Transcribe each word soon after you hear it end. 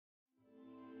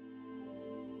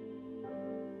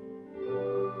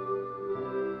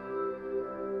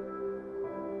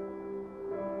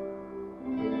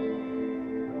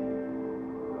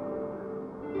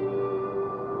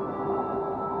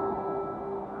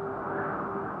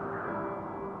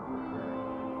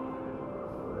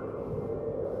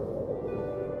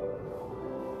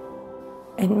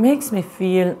It makes me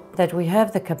feel that we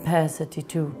have the capacity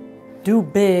to do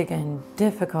big and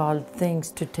difficult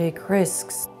things, to take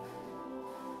risks.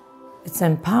 It's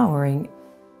empowering.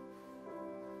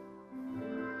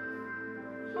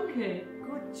 Okay,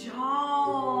 good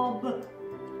job.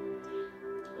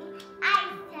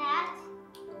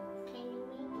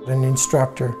 An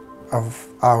instructor of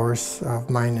ours, of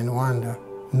mine in Rwanda,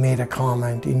 made a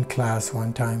comment in class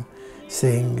one time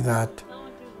saying that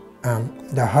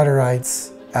the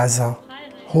Hutterites as a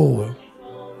whole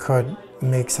could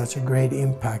make such a great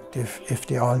impact if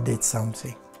they all did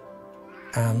something,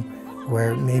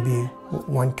 where maybe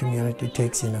one community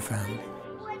takes in a family.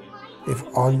 If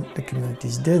all the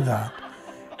communities did that,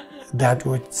 that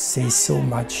would say so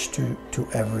much to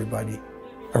everybody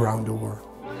around the world.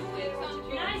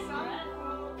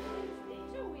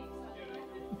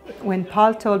 When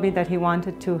Paul told me that he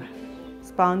wanted to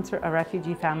sponsor a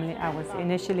refugee family, I was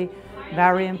initially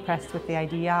very impressed with the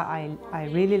idea. I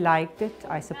really liked it.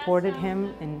 I supported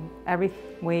him in every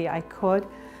way I could,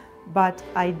 but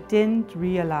I didn't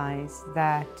realize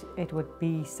that it would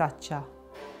be such a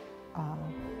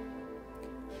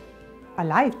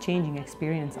life-changing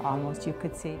experience, almost, you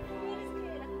could say.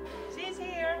 She's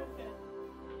here.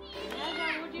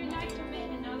 Would you like to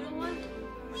make another one?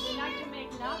 Would you like to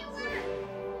make love?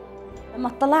 لما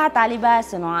اطلعت على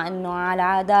لباسهم وانه على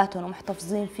عاداتهم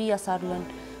ومحتفظين فيها، صار لهم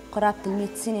قرابة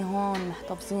 100 سنة هون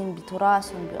محتفظين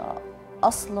بتراثهم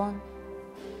بأصلهم،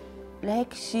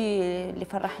 لهيك الشيء اللي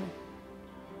فرحني.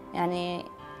 يعني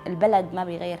البلد ما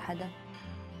بيغير حدا.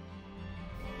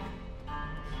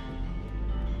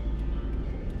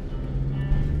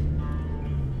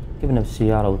 ركبنا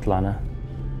بالسيارة وطلعنا،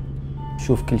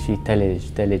 نشوف كل شيء ثلج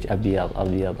ثلج، أبيض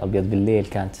أبيض أبيض. بالليل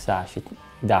كانت الساعة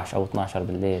 11 أو 12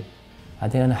 بالليل.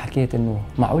 بعدين أنا حكيت إنه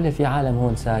معقولة في عالم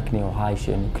هون ساكنة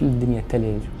وعايشة إنه كل الدنيا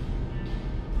ثلج.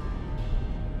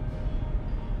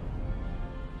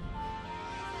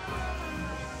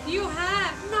 You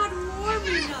have not warm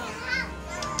enough.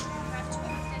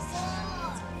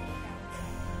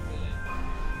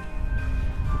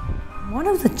 One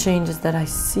of the changes that I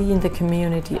see in the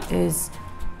community is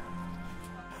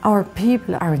our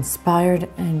people are inspired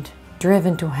and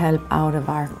driven to help out of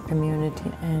our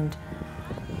community, and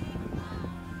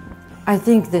I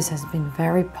think this has been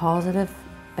very positive,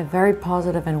 a very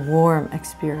positive and warm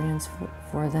experience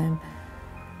for them.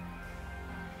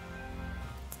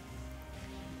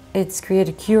 It's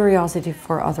created curiosity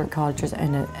for other cultures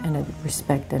and a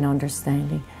respect and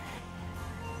understanding.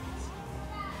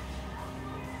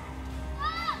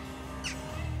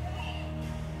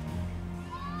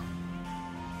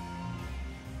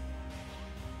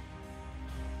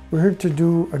 We're here to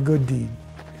do a good deed.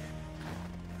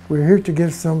 We're here to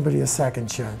give somebody a second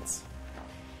chance.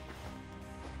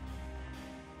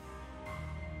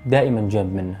 دائما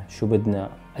جنب منا، شو بدنا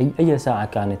أي ساعة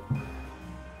كانت،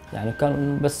 يعني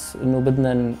كان بس إنه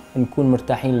بدنا نكون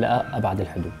مرتاحين لأبعد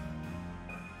الحدود.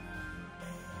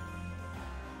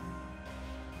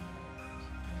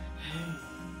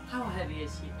 How heavy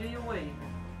is he? Do you weigh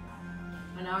him?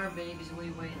 And our babies, we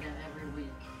weigh them every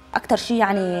week. أكتر شيء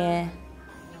يعني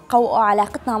قوقوا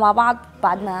علاقتنا مع بعض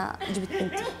بعد ما جبت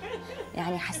بنتي.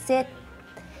 يعني حسيت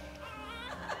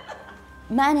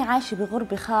ما أنا عايشة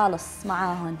بغربة خالص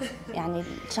معاهم. يعني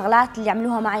الشغلات اللي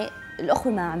عملوها معي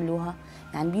الأخوة ما عملوها.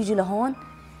 يعني بيجوا لهون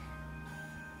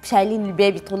شايلين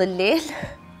البيبي طول الليل.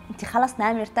 انتي خلص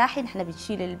نامي ارتاحي، نحن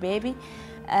بنشيل البيبي.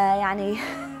 يعني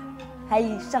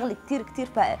هاي الشغلة كتير كتير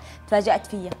تفاجأت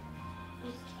فيها.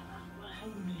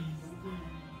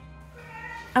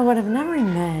 I would have never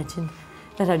imagined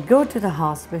that I'd go to the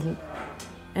hospital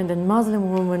and a Muslim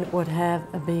woman would have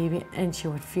a baby and she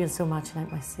would feel so much like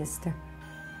my sister.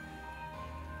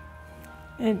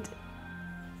 And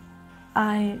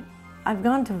I've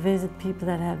gone to visit people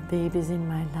that have babies in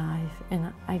my life, and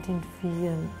I didn't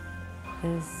feel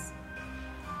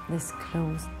this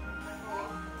close.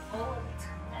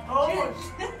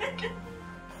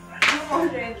 Two more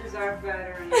changes are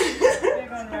better. Big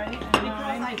one, right?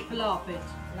 Because I flop it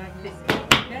like this.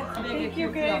 Let's make a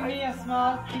cute flop. Me a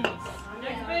small piece.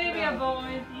 Next baby, a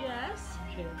boy. Yes.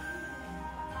 Okay.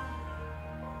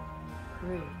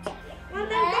 Great.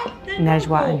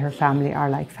 Najwa and her family are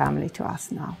like family to us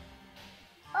now.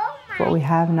 What we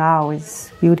have now is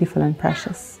beautiful and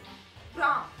precious.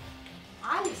 Brown.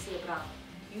 I say brown.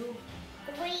 You?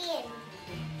 Green.